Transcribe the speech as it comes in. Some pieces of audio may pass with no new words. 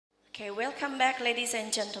Okay, welcome back, ladies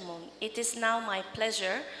and gentlemen. It is now my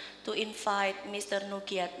pleasure to invite Mr.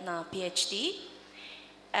 Nurgiatna, PhD,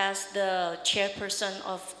 as the chairperson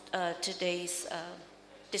of today's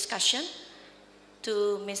discussion.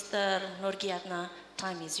 To Mr. Nurgiatna,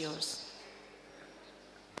 time is yours.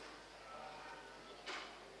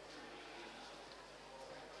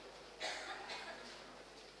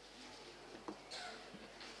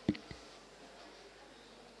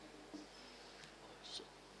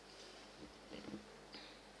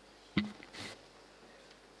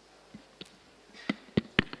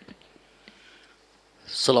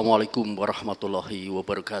 Assalamualaikum warahmatullahi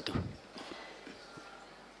wabarakatuh.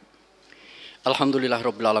 Alhamdulillah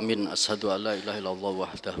rabbil alamin, asyhadu an la ilaha illallah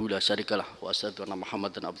wahdahu la syarikalah wa asyhadu anna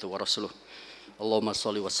Muhammadan abduhu wa rasuluh. Allahumma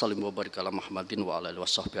shalli wa sallim wa barik ala Muhammadin wa ala alihi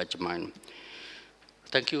washabbihi ajmain.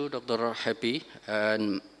 Thank you, Dr. Happy,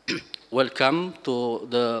 and welcome to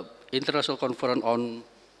the International Conference on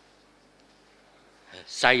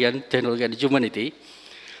Science, Technology and Humanity.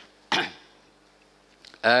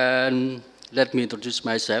 And let me introduce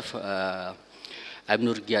myself. I'm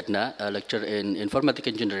Nurgiatna, a lecturer in informatic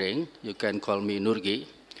engineering. You can call me Nurgi.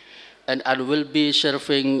 And I will be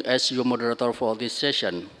serving as your moderator for this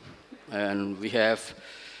session. And we have,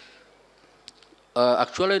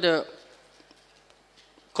 actually the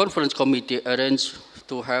conference committee arranged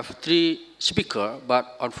to have 3 speakers,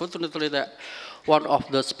 but unfortunately that one of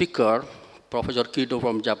the speakers, Professor Kido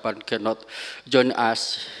from Japan, cannot join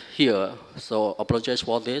us here. So apologize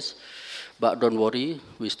for this. But don't worry,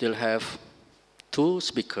 we still have 2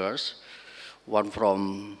 speakers, one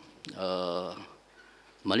from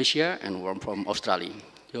Malaysia and one from Australia.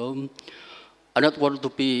 So I don't want to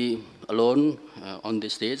be alone on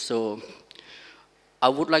this stage, so I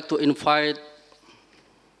would like to invite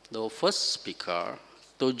the first speaker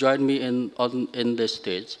to join me in this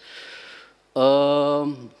stage.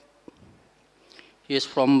 He is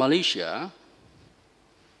from Malaysia,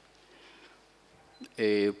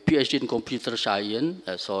 a PhD in computer science.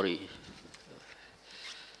 Sorry,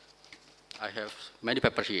 I have many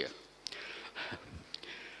papers here.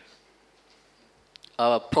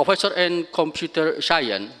 Professor in computer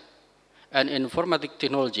science and informatic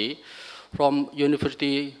technology from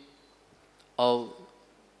University of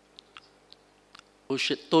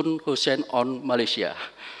Tun Hussein on Malaysia.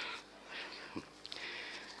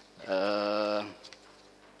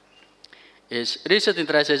 His research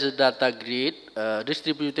interest is data grid,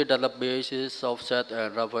 distributed databases, offset,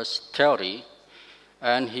 and reverse theory,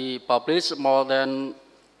 and he published more than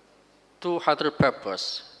 200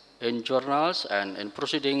 papers in journals and in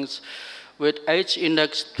proceedings with H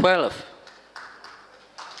index 12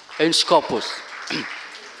 in Scopus.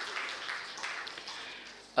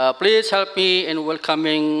 Please help me in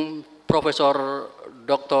welcoming Professor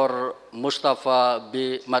Dr. Mustafa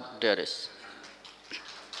B. Madderis.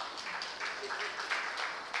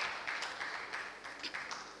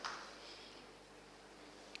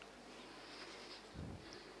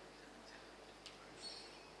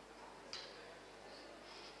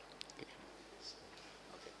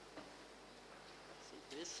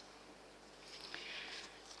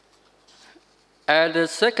 And the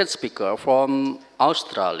second speaker from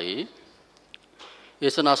Australia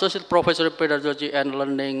is an associate professor of pedagogy and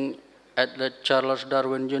learning at the Charles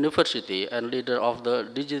Darwin University and leader of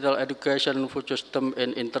the Digital Education Future System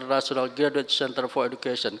in International Graduate Center for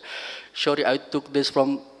Education. Sorry, I took this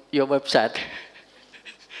from your website.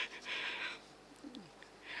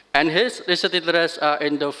 And his research interests are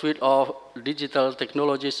in the field of digital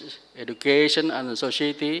technologies, education, and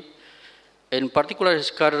society. In particular,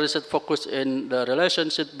 his current research focus in the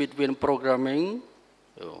relationship between programming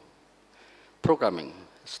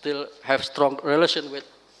still have strong relation with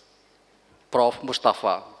Prof.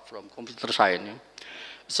 Mustafa from computer science.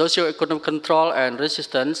 Socioeconomic control and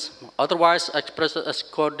resistance, otherwise expressed as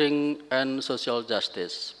coding and social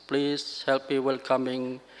justice. Please help me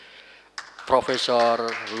welcoming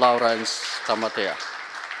Professor Lawrence Tamatea.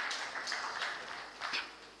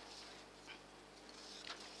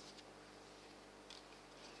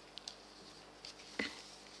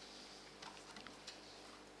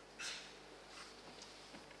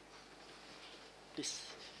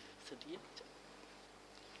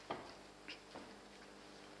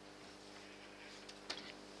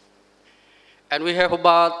 And we have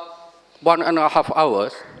about 1.5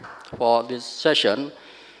 hours for this session,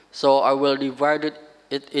 so I will divide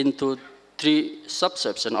it into 3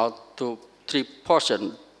 subsections or to 3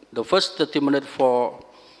 portions. The first 30 minutes for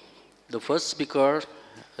the first speaker,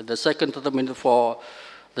 the second 30 minutes for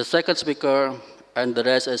the second speaker, and the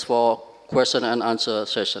rest is for question and answer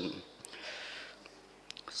session.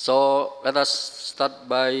 So let us start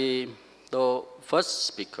by the first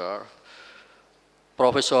speaker,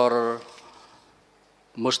 Professor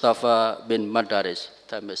Mustafa bin Madaris.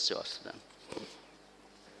 Time is yours.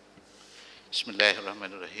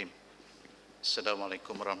 Bismillahirrahmanirrahim.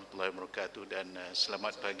 Assalamualaikum warahmatullahi wabarakatuh dan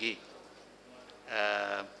selamat pagi.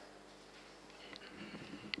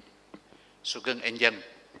 Sugeng Enjang.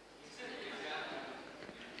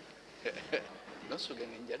 No, Sugeng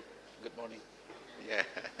Enjang. Good morning. Yeah.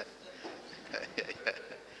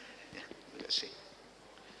 Let's see.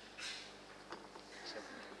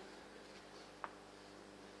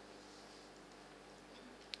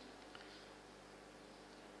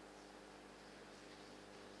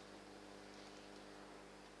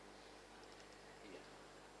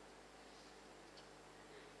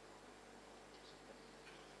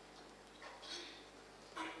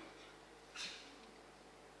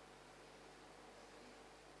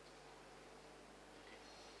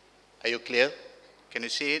 Are you clear? Can you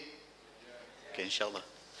see it? Okay, inshallah.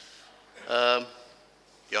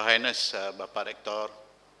 Your Highness, Bapak Rektor,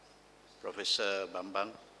 Professor Bambang,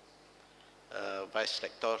 Vice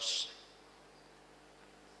Rectors,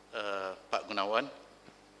 Pak Gunawan,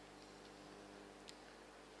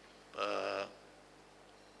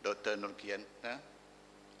 Dr. Nurkian,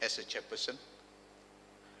 as a chairperson,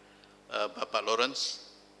 Bapak Lawrence,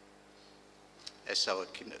 as our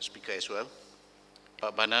keynote speaker as well,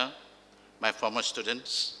 Pak Bana, my former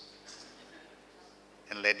students,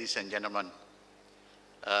 and ladies and gentlemen,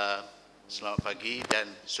 selamat pagi dan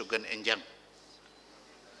Sugeng Enjang.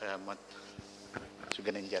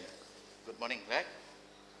 Sugeng Enjang. Good morning, right?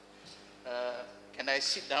 Can I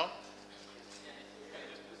sit down?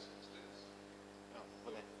 Oh,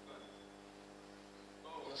 boleh.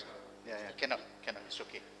 Yeah, cannot, it's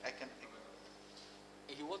okay. I can.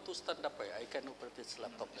 If you want to stand up, I can open this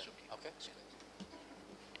laptop. Okay?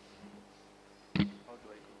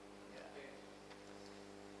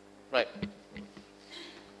 Right.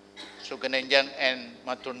 Sugeng Enjang and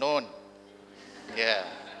Matur Nuwun. Yeah.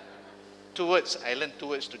 2 words. I learned 2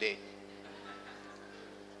 words today.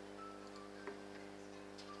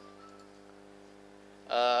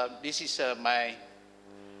 This is my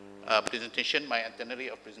presentation, my itinerary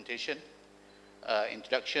of presentation,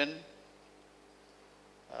 introduction.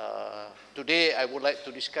 Today I would like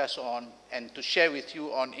to discuss on and to share with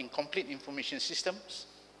you on incomplete information systems,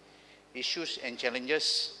 issues and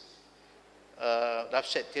challenges, rough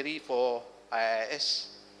set theory for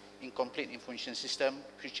IIS, incomplete information system,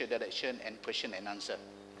 future direction, and question and answer.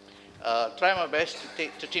 Try my best to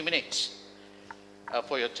take 30 minutes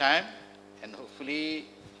for your time, and hopefully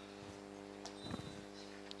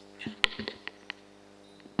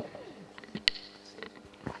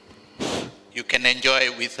you can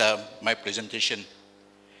enjoy with my presentation.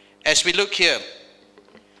 As we look here,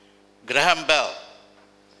 Graham Bell,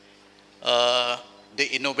 the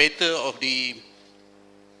innovator of the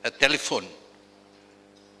telephone,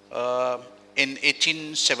 in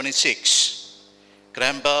 1876,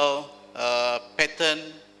 Graham Bell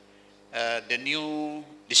patented the new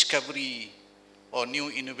discovery or new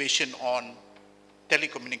innovation on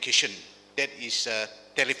telecommunication, that is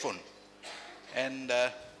telephone. And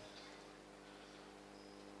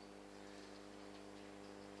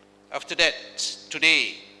after that,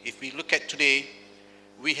 today, if we look at today,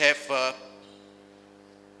 we have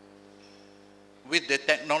with the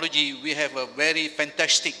technology, we have a very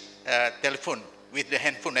fantastic telephone with the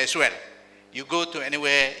handphone as well. You go to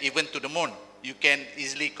anywhere, even to the moon, you can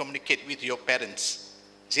easily communicate with your parents.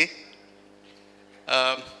 See?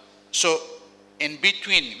 So, in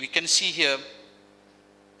between, we can see here,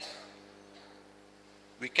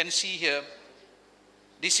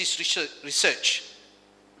 this is research.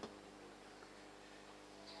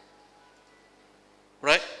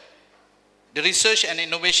 Right? The research and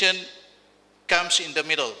innovation comes in the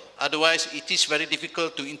middle. Otherwise, it is very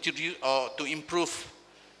difficult to introduce or to improve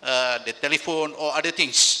the telephone or other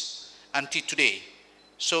things until today.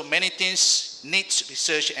 So many things needs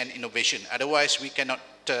research and innovation. Otherwise, we cannot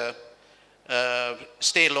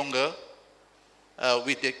stay longer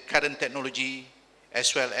with the current technology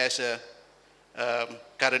as well as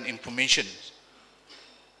current information.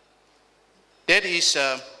 That is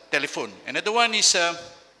telephone. Another one is,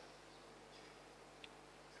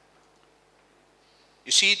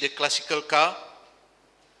 you see the classical car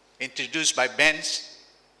introduced by Benz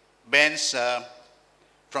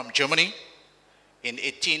from Germany in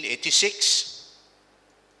 1886.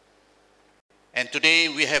 And today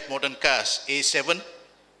we have modern cars, A7.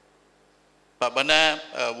 Pak Bana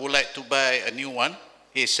would like to buy a new one,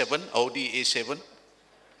 A7, Audi A7.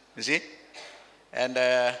 You see? And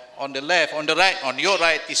on the left, on the right, on your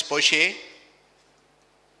right is Porsche.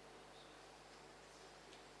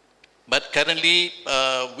 But currently,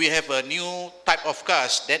 we have a new type of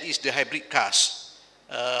cars, that is the hybrid cars,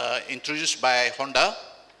 introduced by Honda,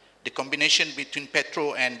 the combination between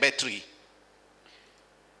petrol and battery.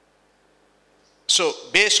 So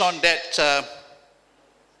based on that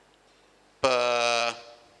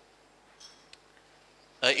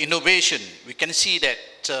innovation, we can see that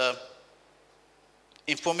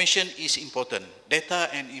information is important. Data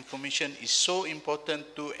and information is so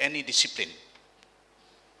important to any discipline.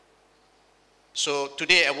 So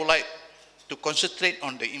today I would like to concentrate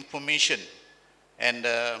on the information, and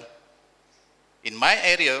in my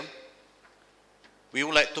area we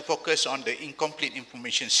would like to focus on the incomplete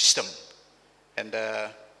information system, and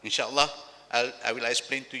inshallah I will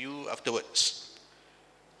explain to you afterwards.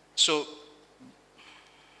 So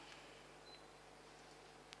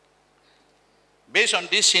based on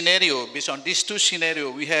this scenario, based on these two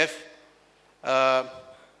scenarios, we have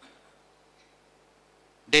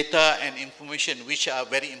data and information which are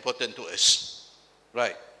very important to us,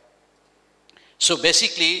 right? So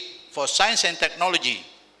basically, for science and technology,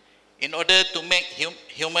 in order to make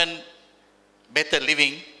human better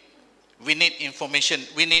living, we need information,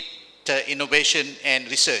 we need innovation and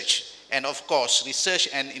research. And of course, research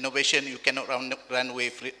and innovation, you cannot run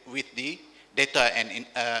away with the data and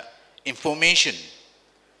information.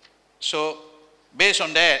 So based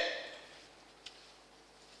on that,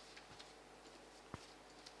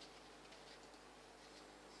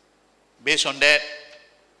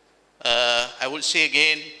 I would say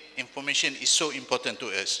again, information is so important to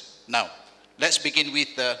us. Now, let's begin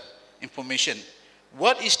with information.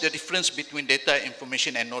 What is the difference between data,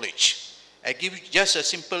 information, and knowledge? I give you just a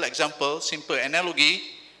simple example, simple analogy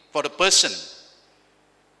for the person.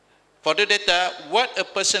 For the data, what a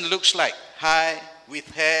person looks like, high, with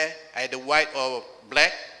hair, either white or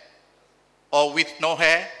black, or with no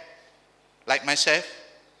hair, like myself,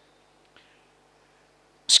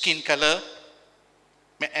 skin color,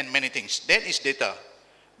 and many things. That is data.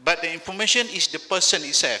 But the information is the person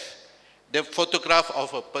itself, the photograph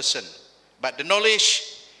of a person. But the knowledge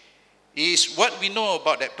is what we know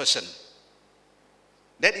about that person.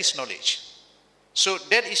 That is knowledge. So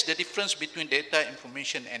that is the difference between data,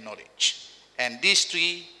 information, and knowledge. And these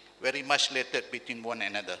three very much related between one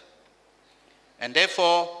another. And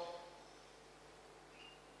therefore,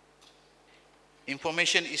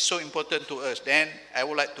 information is so important to us. Then I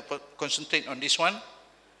would like to concentrate on this one.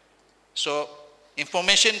 So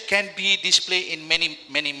information can be displayed in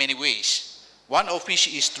many ways. One of which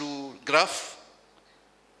is through graph,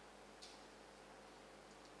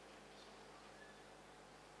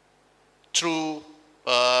 through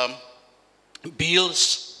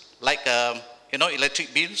bills, like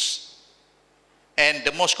electric bills, and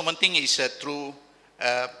the most common thing is through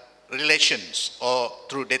relations or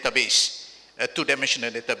through database, a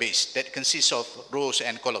two-dimensional database that consists of rows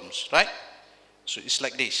and columns, right? So it's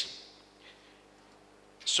like this.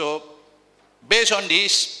 So based on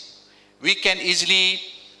this, we can easily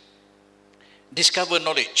discover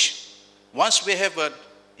knowledge. Once we have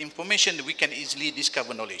information, we can easily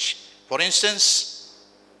discover knowledge. For instance,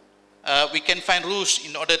 we can find rules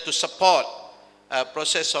in order to support a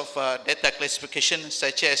process of data classification,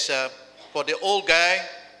 such as for the old guy,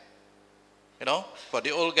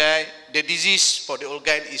 the disease for the old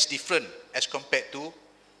guy is different as compared to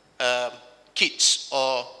kids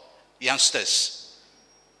or youngsters.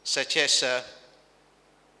 Such as,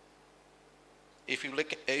 if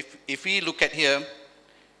we look at here,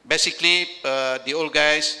 basically the old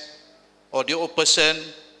guys or the old person,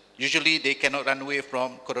 usually they cannot run away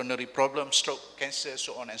from coronary problems, stroke, cancer,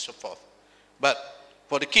 so on and so forth. But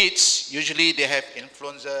for the kids, usually they have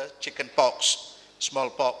influenza, chicken pox,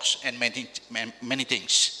 smallpox, and many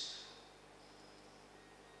things.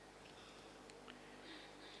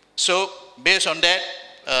 So based on that,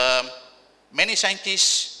 many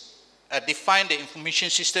scientists define the information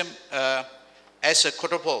system as a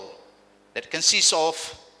quadruple that consists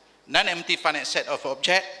of non-empty finite set of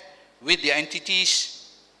objects with the entities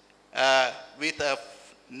with a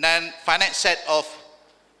non-finite set of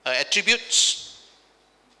attributes,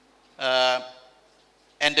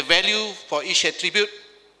 and the value for each attribute,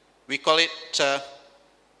 we call it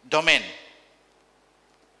domain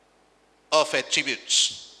of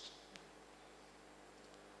attributes.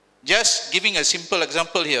 Just giving a simple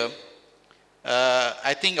example here,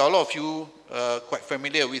 I think all of you are quite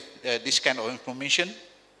familiar with this kind of information,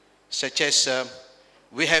 such as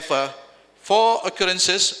we have 4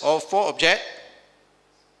 occurrences or 4 objects,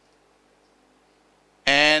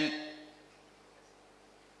 and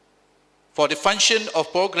For the function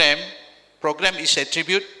of program is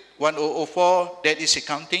attribute. 1004, that is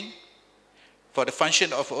accounting. For the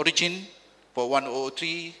function of origin, for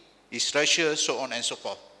 1003 is ratio, so on and so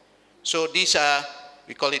forth. So these are,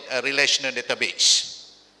 we call it a relational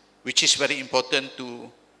database, which is very important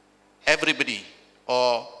to everybody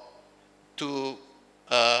or to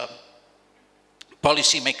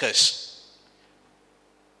policy makers.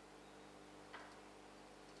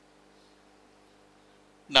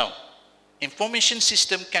 Now, information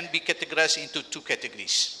system can be categorized into two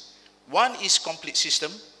categories. One is complete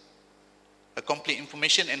system, a complete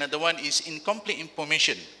information, another one is incomplete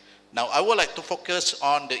information. Now, I would like to focus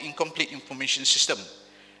on the incomplete information system.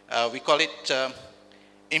 We call it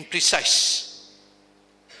imprecise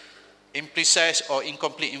or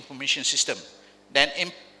incomplete information system. Then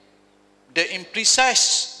the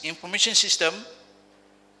imprecise information system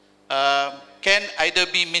can either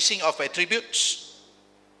be missing of attributes,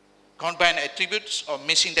 combined attributes, or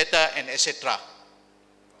missing data, and etc.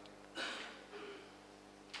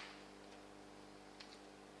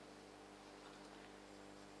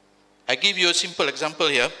 I give you a simple example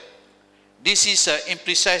here. This is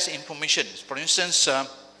imprecise information. For instance,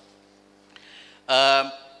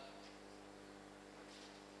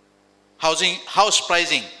 house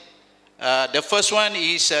pricing. The first one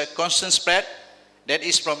is constant spread. That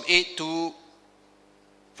is from 6.2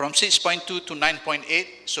 to 9.8.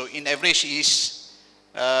 So in average is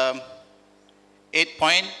 8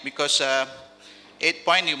 point, because 8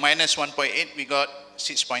 point you minus 1.8, we got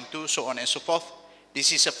 6.2, so on and so forth.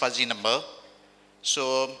 This is a fuzzy number.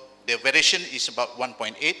 So the variation is about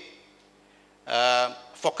 1.8.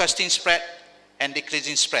 Forecasting spread and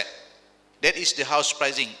decreasing spread. That is the house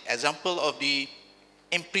pricing, example of the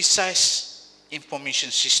imprecise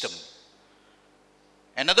information system.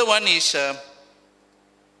 Another one is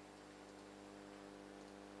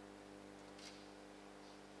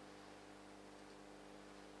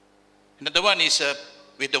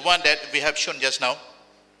with the one that we have shown just now,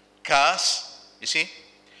 cars. You see,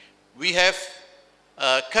 we have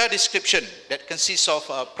a car description that consists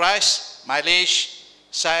of price, mileage,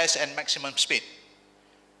 size, and maximum speed.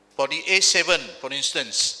 For the A7, for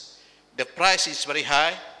instance, the price is very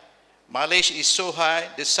high, mileage is so high,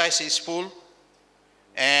 the size is full,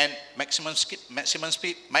 and maximum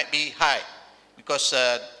speed might be high, because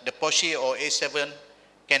the Porsche or A7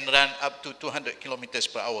 can run up to 200 kilometers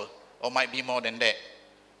per hour, or might be more than that,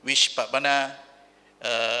 which Pak Bana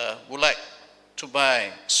would like to buy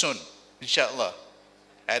soon, inshallah.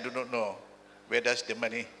 I do not know where does the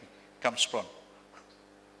money comes from.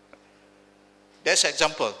 That's an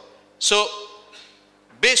example. So,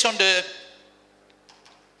 based on the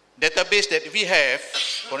database that we have,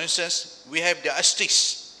 for instance, we have the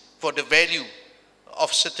asterisk for the value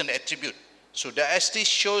of certain attribute. So the asterisk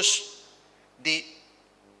shows the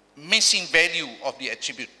missing value of the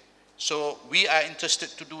attribute. So we are interested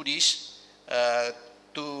to do this,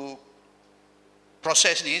 to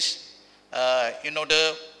process this, in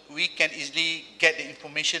order we can easily get the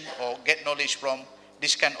information or get knowledge from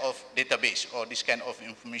this kind of database or this kind of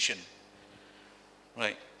information.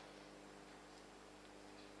 Right.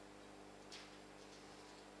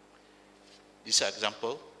 This is an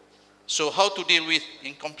example. So how to deal with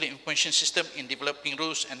incomplete information system in developing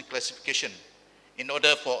rules and classification in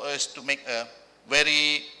order for us to make a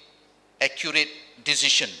very accurate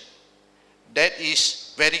decision. That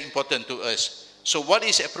is very important to us. So what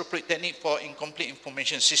is appropriate technique for incomplete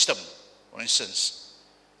information system, for instance?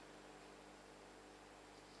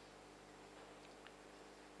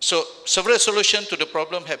 So several solutions to the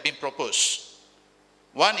problem have been proposed.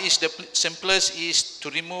 One is the simplest is to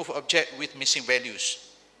remove object with missing values.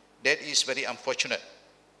 That is very unfortunate.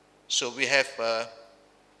 So we have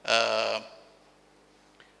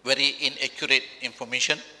very inaccurate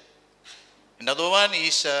information. Another one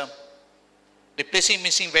is replacing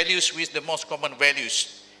missing values with the most common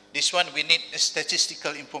values. This one we need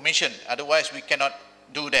statistical information, otherwise we cannot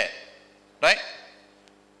do that, right?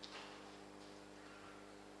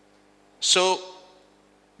 So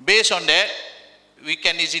based on that, we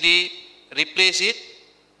can easily replace it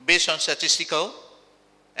based on statistical,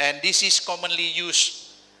 and this is commonly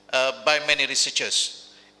used by many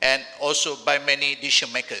researchers and also by many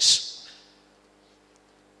decision makers.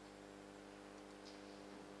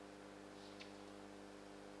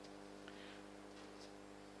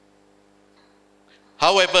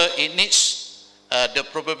 However, it needs the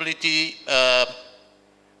probability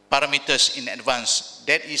parameters in advance.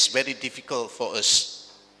 That is very difficult for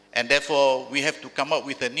us. And therefore, we have to come up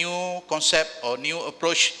with a new concept or new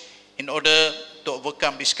approach in order to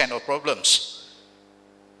overcome this kind of problems.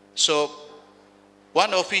 So,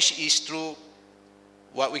 One of which is through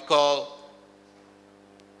what we call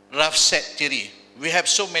rough set theory. We have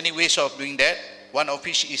so many ways of doing that. One of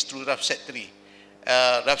which is through rough set theory.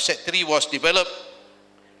 Rough set theory was developed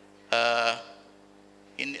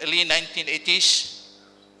in early 1980s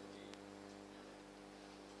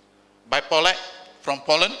by Polak from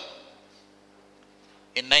Poland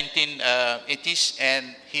in 1980s,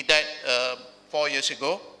 and he died 4 years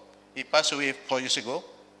ago. He passed away 4 years ago.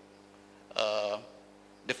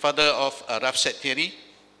 The father of rough set theory.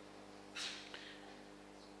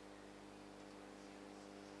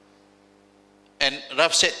 And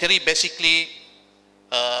rough set theory basically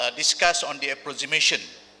discuss on the approximation,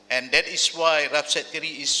 and that is why rough set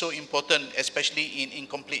theory is so important, especially in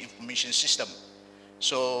incomplete information system.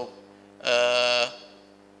 So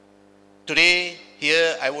today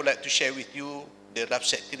here I would like to share with you the rough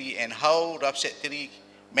set theory and how rough set theory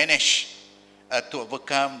managed to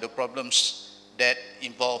overcome the problems that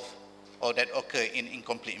involve or that occur in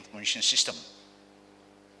incomplete information system.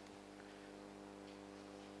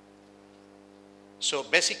 So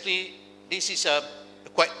basically, this is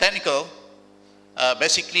quite technical.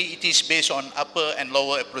 Basically, it is based on upper and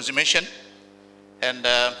lower approximation, and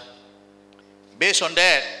based on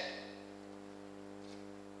that,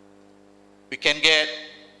 we can get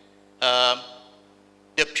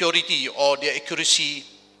the purity or the accuracy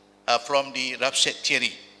from the rough set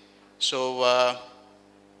theory. So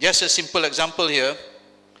just a simple example here,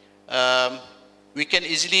 we can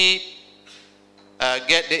easily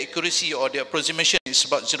get the accuracy or the approximation is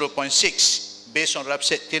about 0.6 based on rough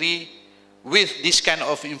set theory with this kind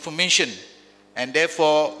of information, and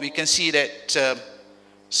therefore we can see that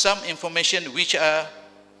some information which are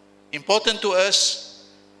important to us,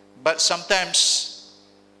 but sometimes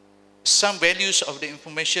some values of the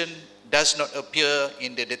information does not appear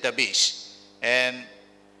in the database, and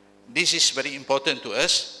this is very important to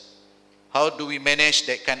us. How do we manage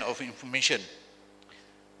that kind of information?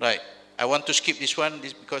 Right, I want to skip this one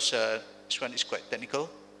because this one is quite technical.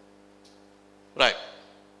 Right.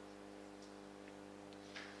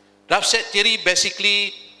 Rough set theory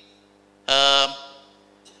basically,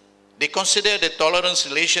 they consider the tolerance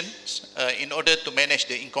relations in order to manage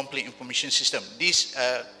the incomplete information system. This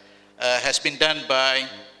has been done by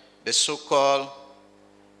the so-called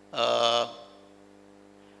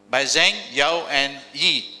by Zhang, Yao, and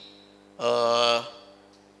Yi.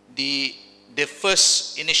 The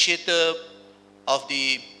first initiator of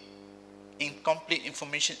the incomplete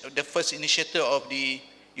information, the first initiator of the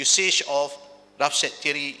usage of rough set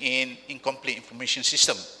theory in incomplete information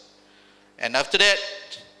system. And after that,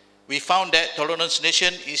 we found that tolerance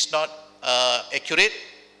relation is not accurate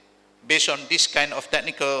based on this kind of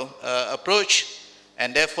technical approach,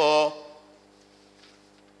 and therefore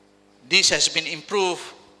this has been improved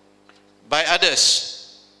by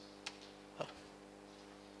others.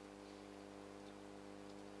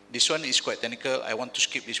 This one is quite technical. I want to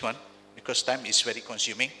skip this one because time is very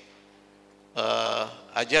consuming.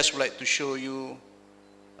 I just would like to show you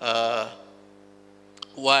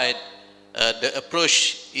why the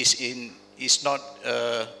approach is not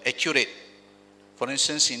accurate. For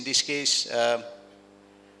instance, in this case,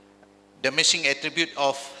 the missing attribute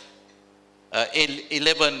of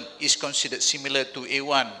A11 is considered similar to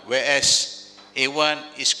A1, whereas A1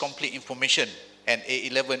 is complete information and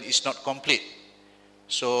A11 is not complete.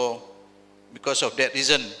 So because of that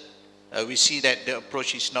reason, we see that the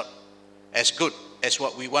approach is not as good as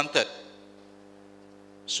what we wanted.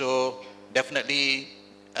 So definitely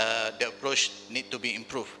the approach needs to be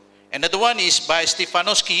improved. Another one is by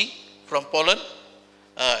Stefanowski from Poland,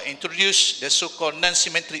 introduced the so-called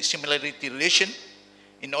non-symmetric similarity relation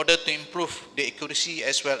in order to improve the accuracy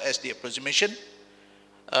as well as the approximation.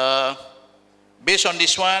 Based on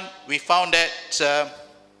this one, we found that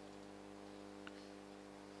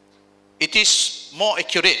it is more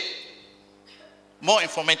accurate, more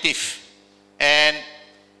informative, and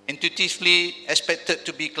intuitively expected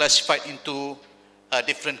to be classified into a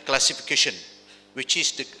different classification, which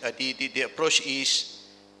is the approach is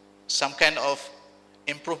some kind of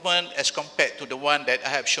improvement as compared to the one that I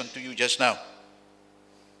have shown to you just now.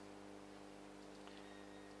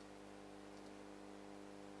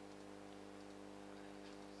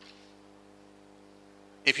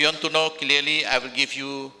 If you want to know clearly, I will give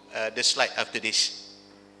you the slide after this.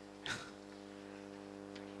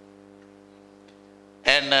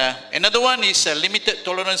 And another one is a limited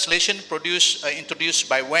tolerance relation introduced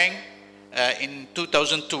by Wang in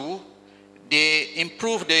 2002. They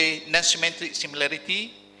improved the non-symmetric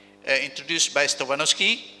similarity introduced by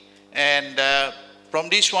Stefanowski, and from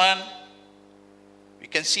this one, we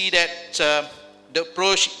can see that the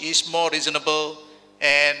approach is more reasonable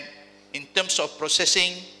and in terms of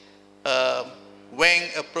processing, Wang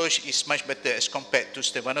approach is much better as compared to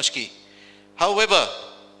Stefanowski. However,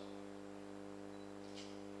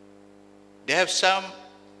 they have some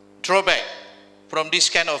drawback from this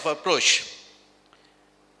kind of approach.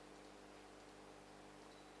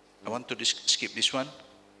 I want to skip this one.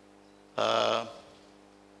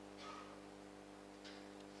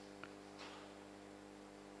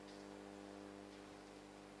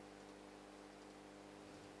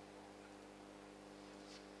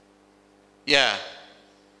 Yeah.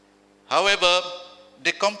 However,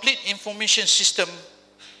 the complete information system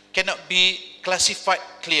cannot be classified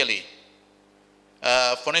clearly.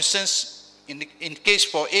 For instance, in case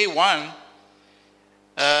for A1,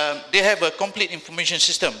 they have a complete information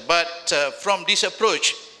system, but from this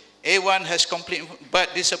approach, A1 has complete,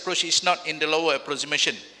 but this approach is not in the lower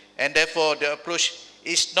approximation, and therefore the approach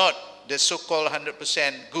is not the so-called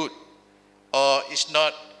 100% good, or is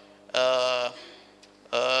not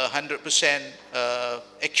 100%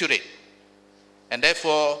 accurate. And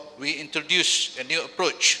therefore, we introduce a new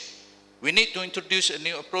approach. We need to introduce a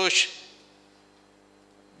new approach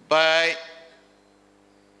by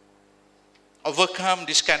overcome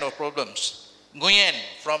this kind of problems. Nguyen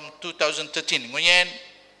from 2013, Nguyen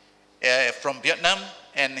from Vietnam,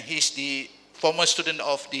 and he's the former student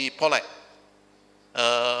of the Polit.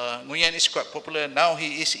 Nguyen is quite popular. Now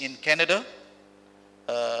he is in Canada,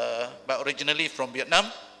 but originally from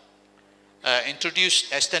Vietnam.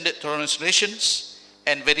 Introduced extended tolerance relations,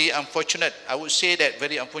 and very unfortunate, I would say that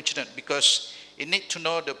very unfortunate, because you need to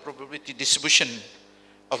know the probability distribution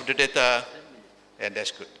of the data, and that's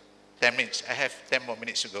good. 10 minutes, I have 10 more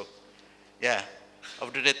minutes to go. Yeah,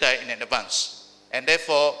 of the data in advance. And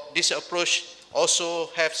therefore, this approach also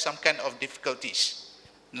have some kind of difficulties.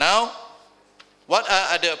 Now, what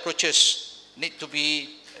are other approaches need to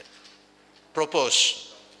be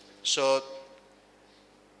proposed? So,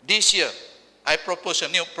 this year, I propose a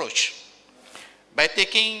new approach by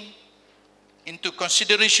taking into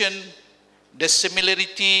consideration the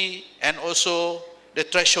similarity and also the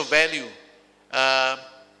threshold value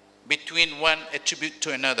between one attribute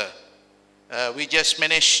to another. We just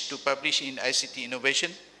managed to publish in ICT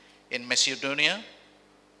Innovation in Macedonia.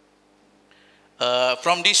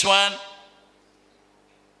 From this one,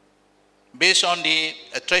 based on the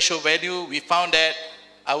threshold value, we found that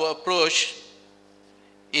our approach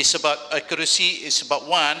is about accuracy, is about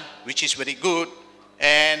 1, which is very good,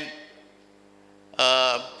 and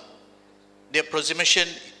the approximation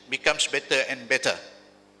becomes better and better.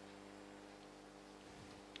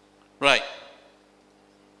 Right.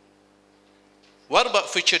 What about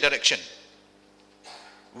future direction?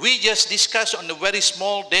 We just discussed on the very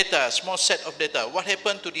small data, small set of data. What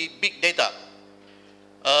happened to the big data?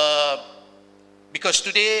 Because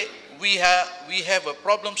today we have a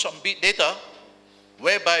problems on big data,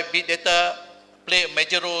 whereby big data play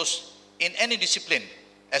major roles in any discipline,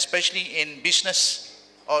 especially in business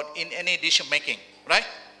or in any decision making, right?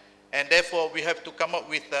 And therefore, we have to come up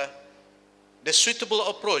with the suitable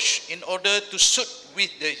approach in order to suit with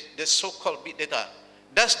the so-called big data.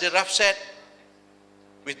 Does the rough set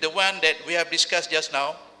with the one that we have discussed just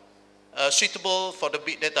now suitable for the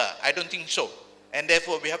big data? I don't think so. And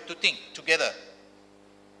therefore, we have to think together.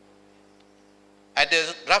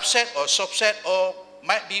 Either rough set or soft set, or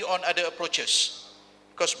might be on other approaches,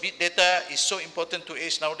 because big data is so important to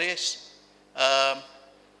us nowadays,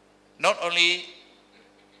 not only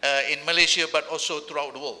in Malaysia but also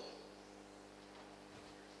throughout the world.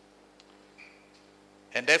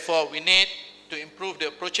 And therefore, we need to improve the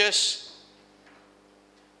approaches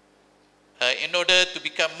in order to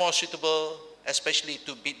become more suitable, especially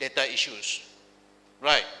to big data issues.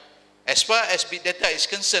 Right. As far as big data is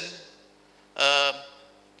concerned,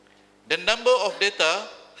 the number of data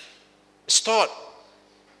stored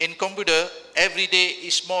in computer every day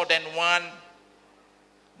is more than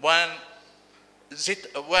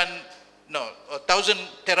 1,000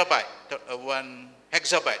 terabyte, 1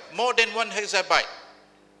 hexabyte, more than 1 hexabyte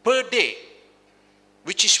per day,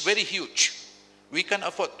 which is very huge. We can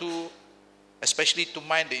afford to, especially to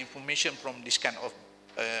mine the information from this kind of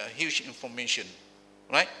huge information,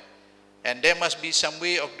 right? And there must be some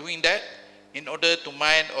way of doing that in order to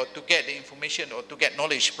mine or to get the information or to get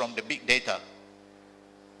knowledge from the big data.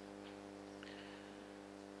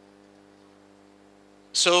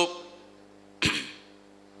 So,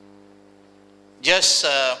 just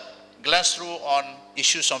glance through on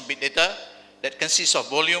issues on big data that consists of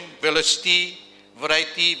volume, velocity,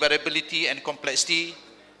 variety, variability, and complexity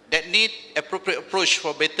that need appropriate approach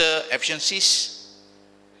for better efficiencies,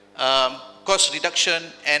 cost reduction,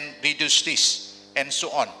 and reduce risk, and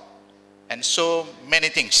so on. and so many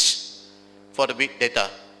things for the big data.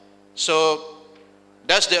 So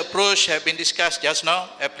does the approach have been discussed just now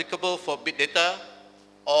applicable for big data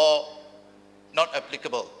or not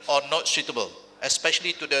applicable or not suitable,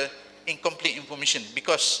 especially to the incomplete information?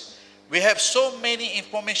 Because we have so many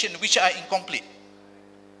information which are incomplete,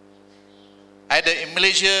 either in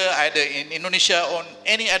Malaysia, either in Indonesia, or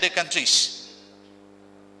any other countries.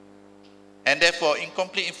 And therefore,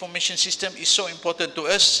 incomplete information system is so important to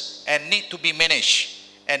us and need to be managed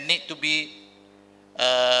and need to be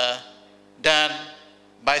done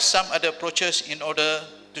by some other approaches in order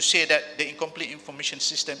to say that the incomplete information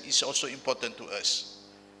system is also important to us.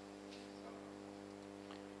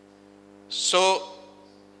 So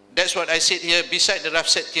that's what I said here. Beside the rough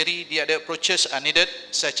set theory, the other approaches are needed,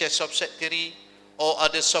 such as soft set theory or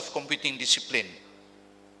other soft computing discipline.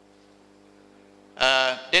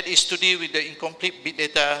 That is to deal with the incomplete big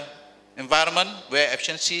data environment where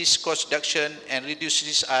efficiencies, cost reduction, and reduced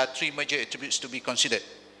risks are three major attributes to be considered.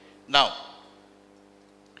 Now,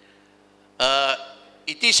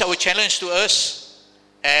 it is our challenge to us,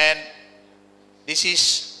 and this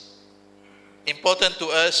is important to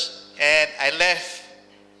us, and I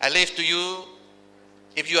left to you.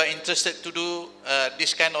 If you are interested to do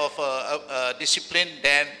this kind of discipline,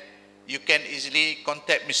 then you can easily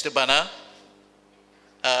contact Mr. Bana,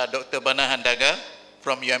 Dr. Bana Handaga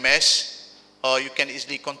from UMS, or you can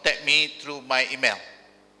easily contact me through my email.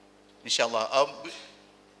 Inshallah,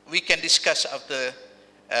 we can discuss after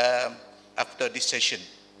this session.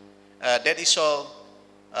 That is all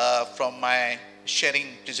from my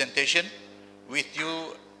sharing presentation with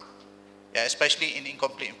you, especially in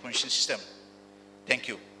incomplete information system. Thank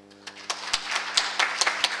you.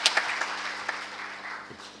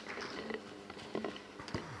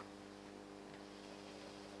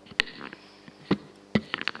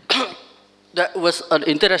 That was an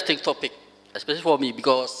interesting topic, especially for me,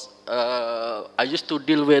 because I used to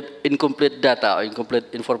deal with incomplete data, or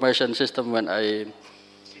incomplete information system when I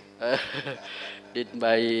did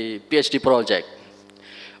my PhD project.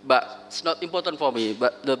 But it's not important for me,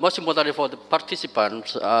 but the most important for the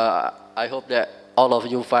participants, I hope that all of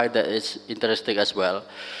you find that it's interesting as well.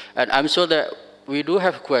 And I'm sure that we do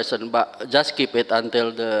have questions, but just keep it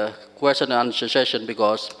until the question and answer session,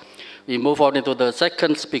 because we move on into the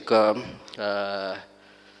second speaker.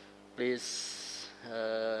 Please,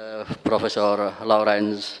 Professor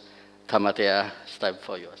Lawrence Tamatea, it's time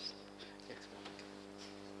for yours.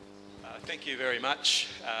 Thank you very much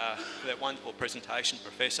for that wonderful presentation,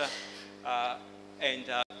 Professor. And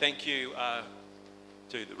thank you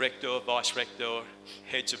to the Rector, Vice-Rector,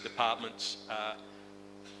 heads of departments,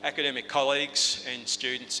 academic colleagues and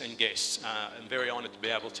students and guests. I'm very honoured to be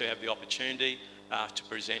able to have the opportunity to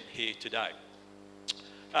present here today.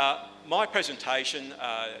 My presentation,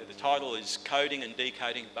 the title is Coding and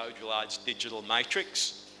Decoding Baudrillard's Digital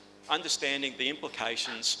Matrix, Understanding the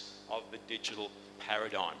Implications of the Digital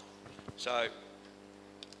Paradigm. So,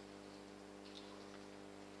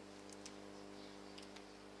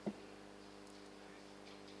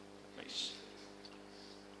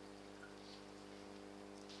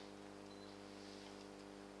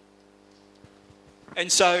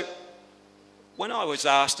 and so, when I was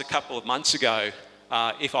asked a couple of months ago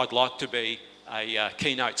if I'd like to be a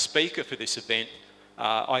keynote speaker for this event,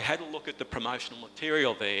 I had a look at the promotional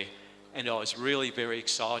material there, and I was really very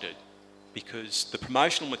excited, because the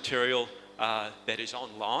promotional material that is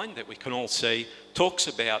online, that we can all see, talks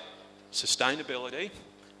about sustainability,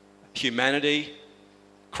 humanity,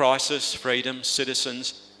 crisis, freedom,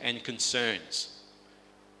 citizens, and concerns.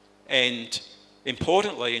 And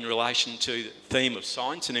importantly, in relation to the theme of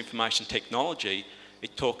science and information technology,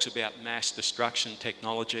 it talks about mass destruction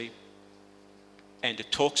technology, and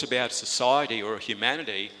it talks about a society or a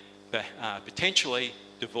humanity potentially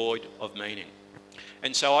devoid of meaning.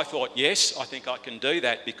 And so I thought, yes, I think I can do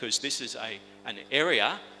that, because this is an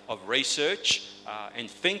area of research and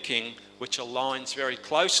thinking which aligns very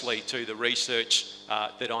closely to the research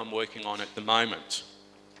that I'm working on at the moment.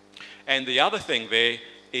 And the other thing there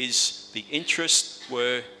is the interests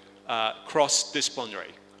were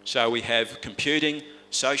cross-disciplinary. So we have computing,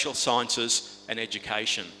 social sciences, and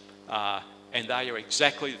education. And they are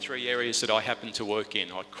exactly the three areas that I happen to work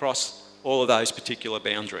in. I cross all of those particular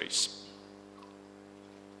boundaries.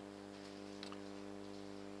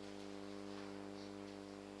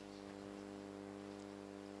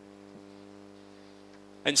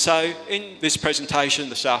 And so in this presentation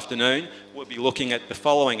this afternoon, we'll be looking at the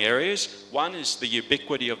following areas. One is the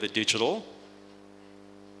ubiquity of the digital.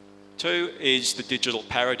 Two is the digital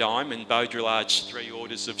paradigm and Baudrillard's three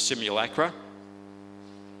orders of simulacra.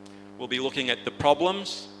 We'll be looking at the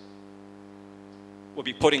problems, we'll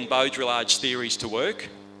be putting Baudrillard's theories to work.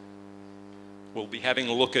 We'll be having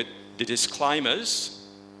a look at the disclaimers.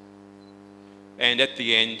 And at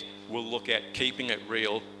the end, we'll look at keeping it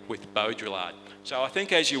real with Baudrillard. So I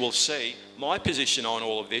think, as you will see, my position on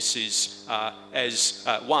all of this is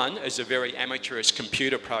one, as a very amateurish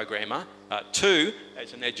computer programmer, two,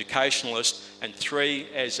 as an educationalist, and three,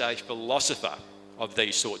 as a philosopher of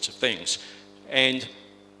these sorts of things. And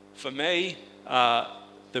for me,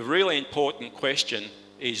 the really important question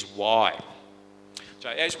is why. So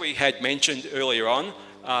as we had mentioned earlier on,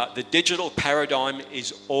 the digital paradigm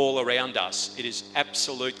is all around us. It is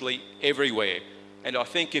absolutely everywhere. And I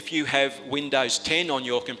think if you have Windows 10 on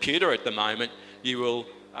your computer at the moment, you will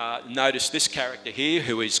notice this character here,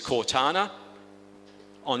 who is Cortana.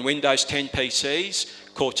 On Windows 10 PCs,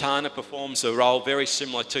 Cortana performs a role very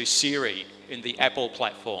similar to Siri in the Apple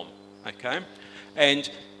platform, okay?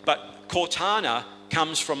 But Cortana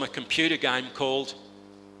comes from a computer game called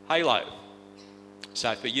Halo.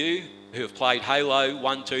 So for you who have played Halo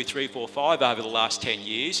 1, 2, 3, 4, 5 over the last 10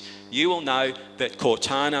 years, you will know that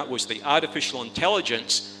Cortana was the artificial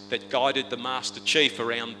intelligence that guided the Master Chief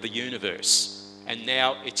around the universe. And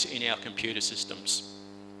now it's in our computer systems.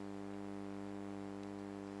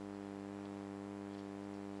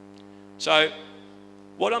 So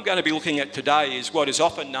what I'm going to be looking at today is what is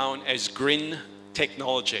often known as GRIN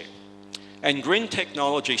technology. And GRIN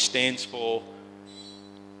technology stands for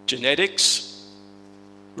genetics,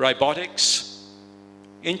 robotics,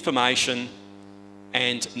 information,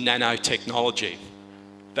 and nanotechnology.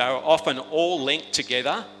 They are often all linked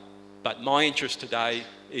together, but my interest today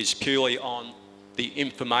is purely on the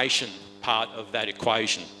information part of that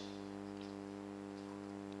equation.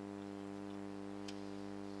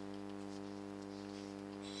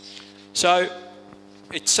 So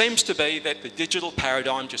it seems to be that the digital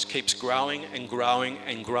paradigm just keeps growing and growing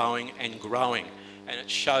and growing and growing, and it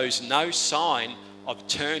shows no sign of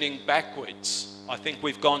turning backwards. I think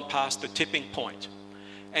we've gone past the tipping point.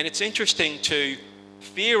 And it's interesting to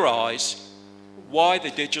theorise why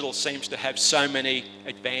the digital seems to have so many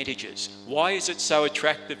advantages. Why is it so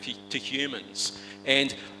attractive to humans?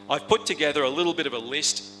 And I've put together a little bit of a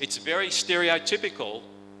list. It's very stereotypical.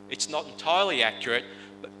 It's not entirely accurate,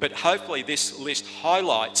 but hopefully this list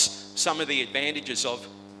highlights some of the advantages of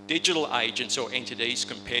digital agents or entities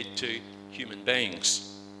compared to human beings.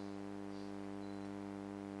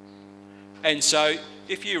 And so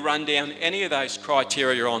if you run down any of those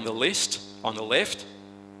criteria on the list, on the left,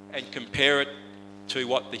 and compare it to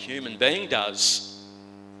what the human being does,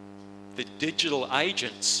 the digital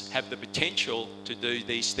agents have the potential to do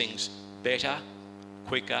these things better,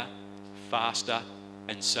 quicker, faster,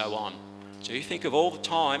 and so on. So you think of all the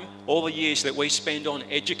time, all the years that we spend on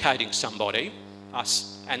educating somebody,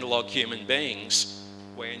 us analog human beings,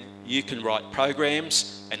 when you can write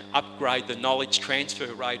programs and upgrade the knowledge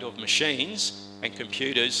transfer rate of machines and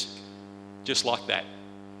computers just like that.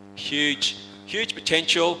 Huge, huge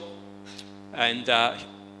potential and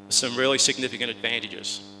some really significant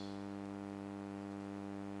advantages.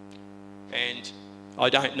 And I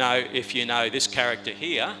don't know if you know this character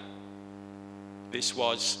here. This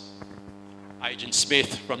was Agent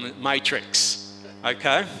Smith from the Matrix,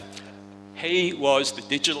 okay? He was the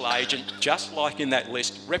digital agent, just like in that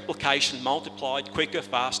list, replication, multiplied, quicker,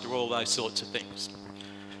 faster, all those sorts of things.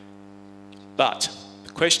 But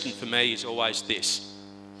the question for me is always this: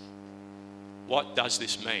 what does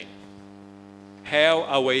this mean? How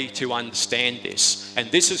are we to understand this? And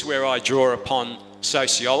this is where I draw upon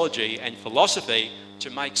sociology and philosophy to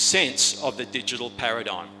make sense of the digital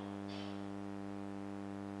paradigm.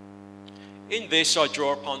 In this, I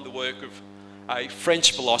draw upon the work of a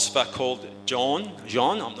French philosopher called Jean.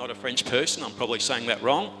 I'm not a French person, I'm probably saying that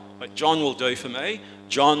wrong, but John will do for me.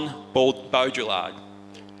 Jean Baudrillard.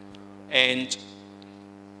 And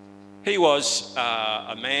he was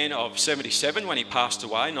a man of 77 when he passed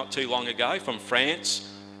away, not too long ago, from France.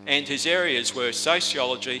 And his areas were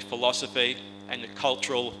sociology, philosophy, and the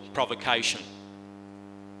cultural provocation.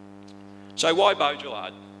 So why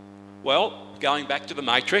Baudrillard? Well, going back to the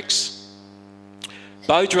Matrix,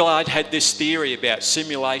 Baudrillard had this theory about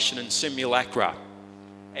simulation and simulacra,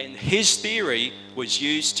 and his theory was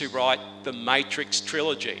used to write the Matrix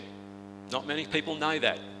trilogy. Not many people know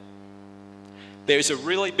that. There's a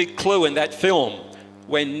really big clue in that film.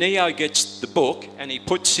 When Neo gets the book and he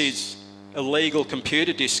puts his illegal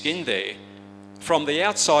computer disk in there, from the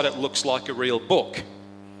outside it looks like a real book,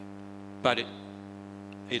 but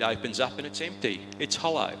it opens up and it's empty, it's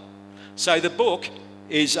hollow. So the book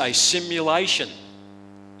is a simulation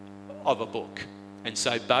of a book. And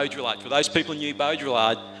so Baudrillard, for those people who knew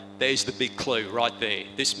Baudrillard, there's the big clue right there.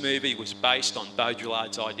 This movie was based on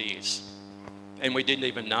Baudrillard's ideas, and we didn't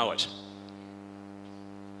even know it.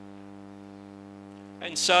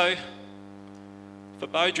 And so, for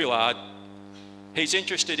Baudrillard, he's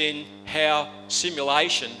interested in how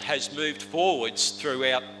simulation has moved forwards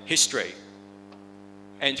throughout history.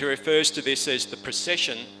 And he refers to this as the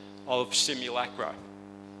procession of simulacra.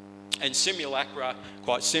 And simulacra,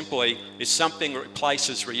 quite simply, is something that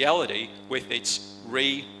replaces reality with its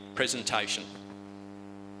representation.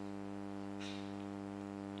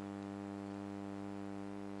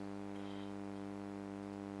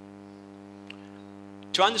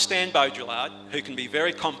 To understand Baudrillard, who can be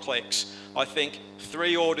very complex, I think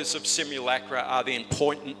 3 orders of simulacra are the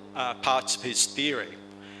important parts of his theory.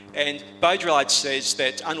 And Baudrillard says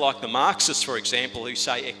that, unlike the Marxists, for example, who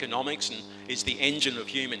say economics is the engine of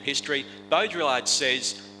human history, Baudrillard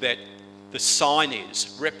says that the sign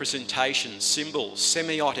is representation, symbols,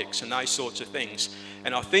 semiotics, and those sorts of things.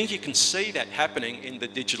 And I think you can see that happening in the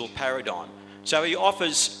digital paradigm. So he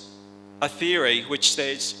offers a theory which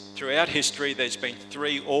says throughout history there's been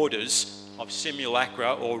 3 orders of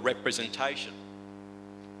simulacra or representation.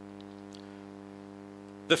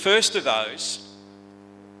 The first of those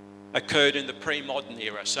occurred in the pre-modern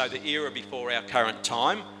era, so the era before our current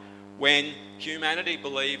time, when humanity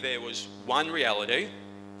believed there was one reality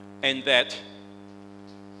and that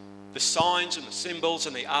the signs and the symbols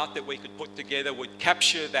and the art that we could put together would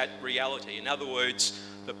capture that reality. In other words,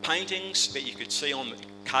 the paintings that you could see on the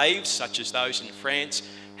caves, such as those in France,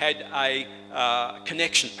 had a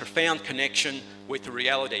connection, profound connection with the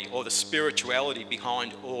reality or the spirituality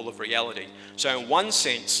behind all of reality. So in one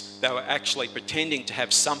sense, they were actually pretending to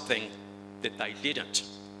have something that they didn't.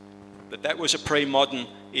 But that was a pre-modern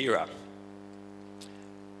era.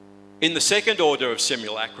 In the second order of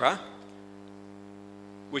simulacra,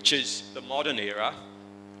 which is the modern era,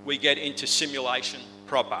 we get into simulation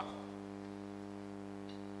proper.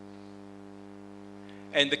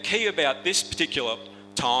 And the key about this particular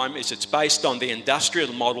time is it's based on the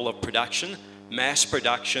industrial model of production, mass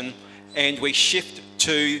production, and we shift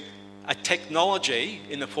to a technology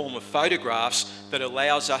in the form of photographs that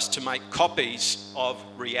allows us to make copies of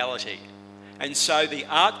reality. And so the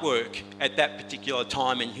artwork at that particular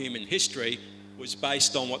time in human history was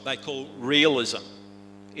based on what they call realism.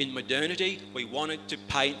 In modernity, we wanted to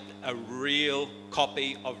paint a real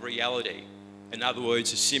copy of reality. In other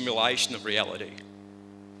words, a simulation of reality.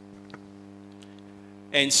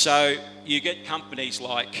 And so you get companies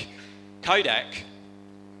like Kodak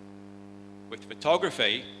with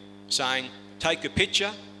photography saying, take a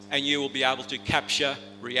picture and you will be able to capture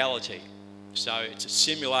reality. So it's a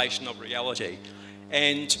simulation of reality.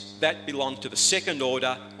 And that belonged to the second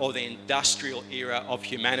order or the industrial era of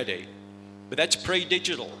humanity. But that's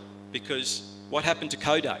pre-digital, because what happened to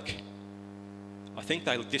Kodak? I think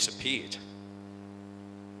they disappeared.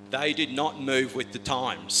 They did not move with the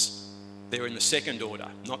times. They're in the second order,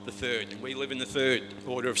 not the third. And we live in the third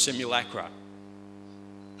order of simulacra.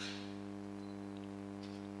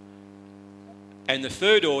 And the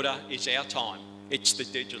third order is our time. It's the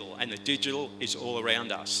digital, and the digital is all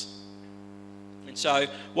around us. And so,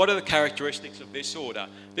 what are the characteristics of this order?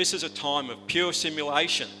 This is a time of pure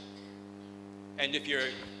simulation. And if you're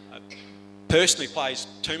a person who plays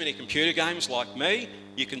too many computer games like me,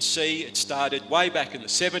 you can see it started way back in the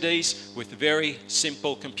 70s with very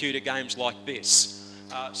simple computer games like this.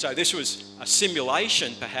 So this was a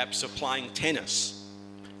simulation, perhaps, of playing tennis.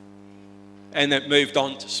 And it moved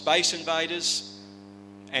on to Space Invaders,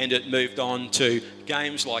 and it moved on to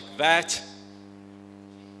games like that.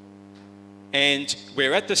 And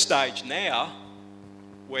we're at the stage now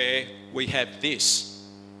where we have this.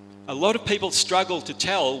 A lot of people struggle to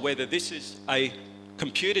tell whether this is a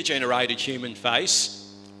computer-generated human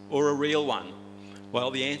face or a real one. Well,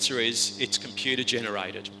 the answer is it's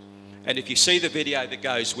computer-generated. And if you see the video that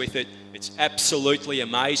goes with it, it's absolutely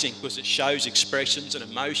amazing because it shows expressions and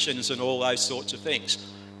emotions and all those sorts of things.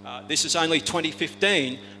 This is only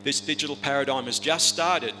 2015. This digital paradigm has just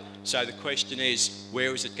started. So the question is,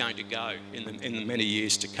 where is it going to go in the many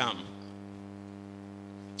years to come?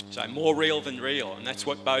 So more real than real, and that's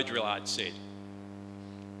what Baudrillard said.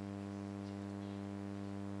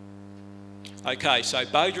 Okay, so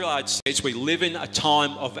Baudrillard says we live in a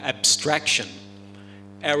time of abstraction.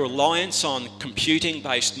 Our reliance on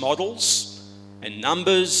computing-based models and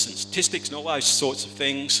numbers and statistics and all those sorts of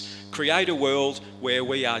things create a world where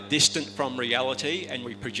we are distant from reality and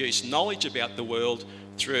we produce knowledge about the world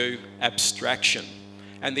through abstraction.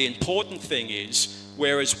 And the important thing is,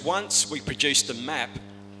 whereas once we produced a map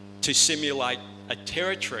to simulate a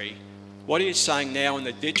territory, What he is saying now in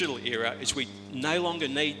the digital era is we no longer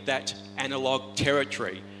need that analogue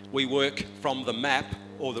territory. We work from the map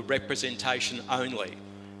or the representation only.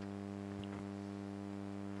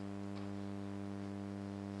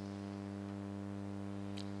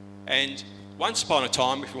 And once upon a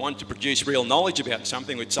time, if we wanted to produce real knowledge about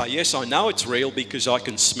something, we'd say, yes, I know it's real because I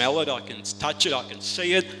can smell it, I can touch it, I can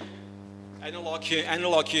see it.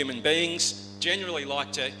 Analogue human beings generally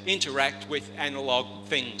like to interact with analogue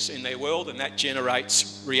things in their world, and that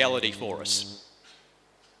generates reality for us.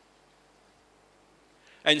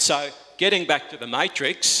 And so, getting back to the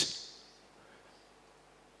matrix,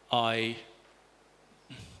 I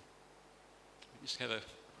just have a